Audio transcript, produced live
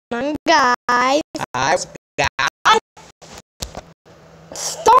on, guys. Guys.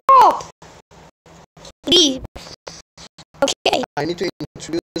 Stop! Please. Okay. I need to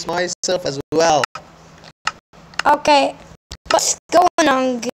introduce myself as well. Okay. What's going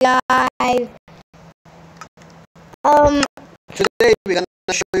on, guys? Today we're gonna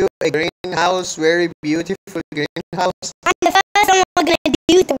show you a greenhouse, very beautiful greenhouse. And the first one we're gonna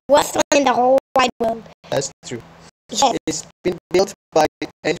do is the worst one in the whole wide world. That's true. Yes. It's been built by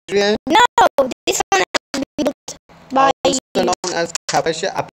Adrian. No, this one has been built by also known as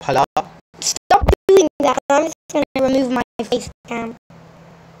Kabasha Apala. Stop doing that. I'm just gonna remove my face cam.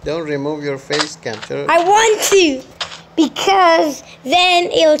 Don't remove your face cam. I want to, because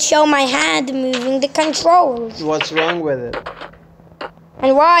then it'll show my hand moving the controls. What's wrong with it?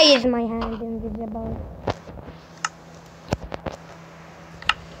 And why is my hand invisible?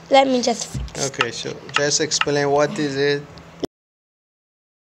 Let me just fix. Okay, so just explain what is it.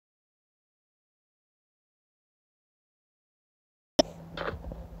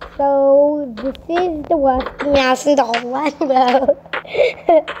 So this is the worst greenhouse in the whole wide world.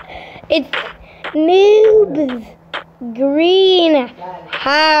 It's Noob's greenhouse.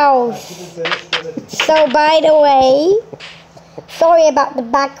 So by the way, sorry about the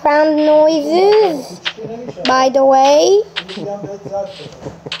background noises. By the way.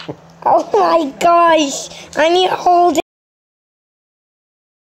 Oh my gosh, I need to hold it.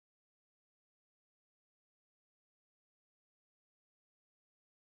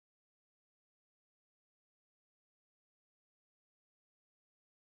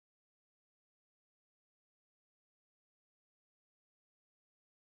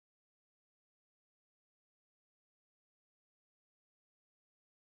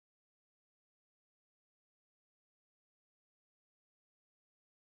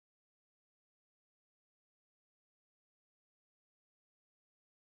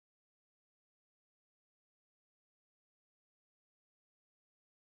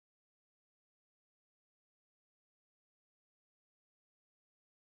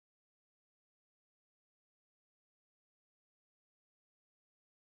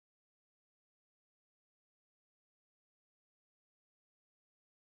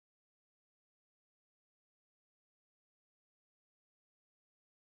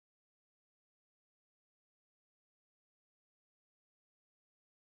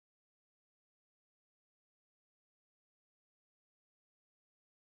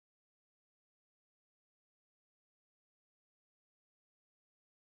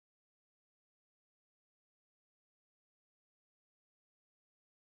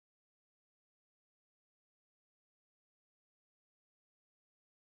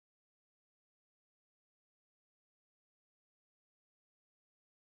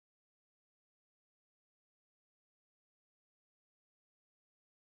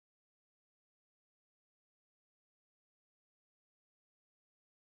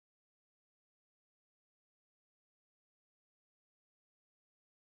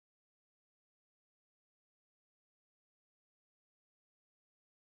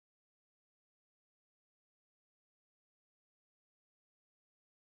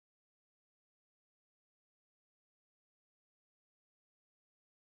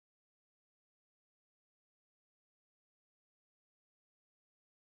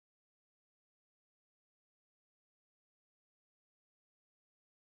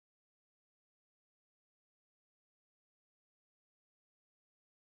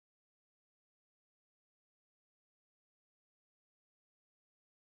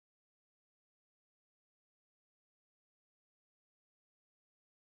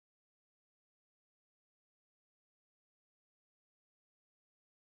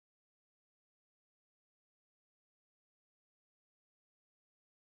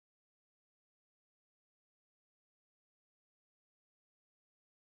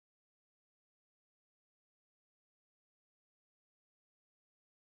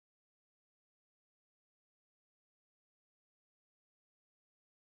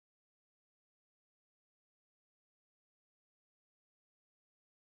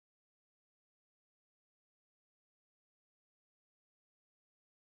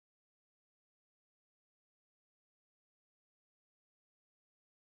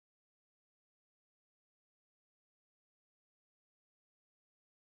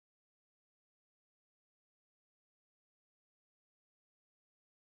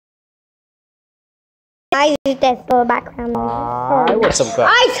 Why is there still background music? Sorry. What's up, guys?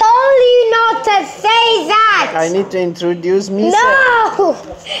 I told you not to say that! I need to introduce me. No!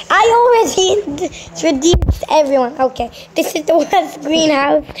 I already introduced everyone. Okay, this is the worst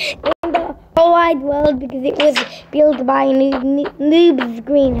greenhouse in the whole wide world because it was built by Noob's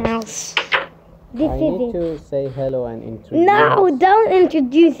greenhouse. This I is need it. to say hello and introduce. No, don't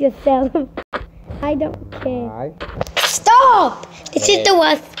introduce yourself. I don't care. Hi. Stop! This is the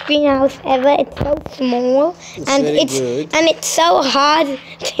worst greenhouse ever. It's so small and very it's good. and it's so hard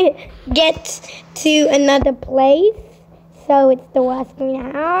to get to another place. So it's the worst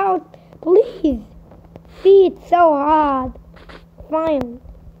greenhouse. Please. See, it's so hard. Fine.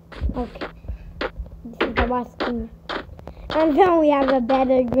 Okay. This is the worst greenhouse. And then we have a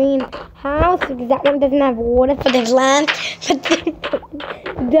better greenhouse because that one doesn't have water for the plant, but this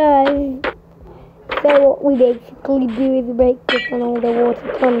one does. So what we basically do is break this and all the water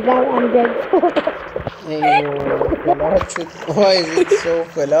comes out and breaks water. Why is it so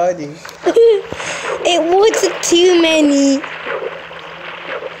floody? It watered too many.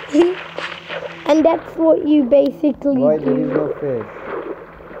 And that's what you basically Why do. there is no fish?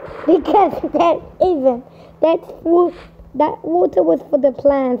 Because there isn't. That water was for the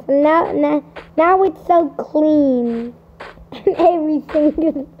plants, and now it's so clean, and everything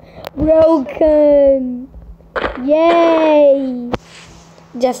is broken. Yay!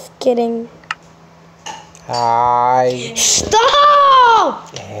 Just kidding. Hi.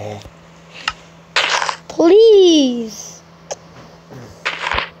 Stop! Please.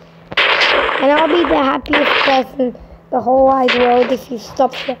 And I'll be the happiest person in the whole wide world if you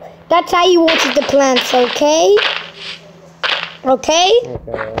stop. That's how you water the plants, okay? Okay?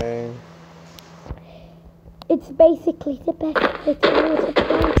 Okay. It's basically the best way to water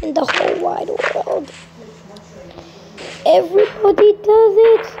plants in the whole wide world. Everybody does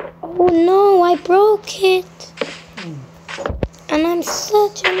it. Oh no, I broke it. And I'm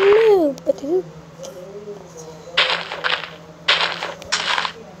such a noob. But who?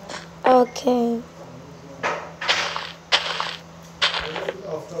 Okay.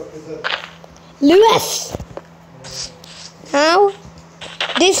 Lewis! Now,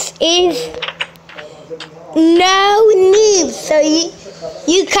 this is no noobs, so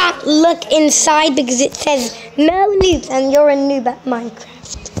you can't look inside because it says no noobs and you're a noob at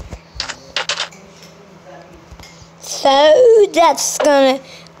Minecraft. So that's gonna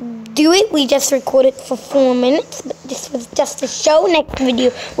do it. We just recorded for 4 minutes, but this was just a show. Next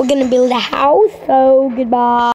video we're gonna build a house, so goodbye.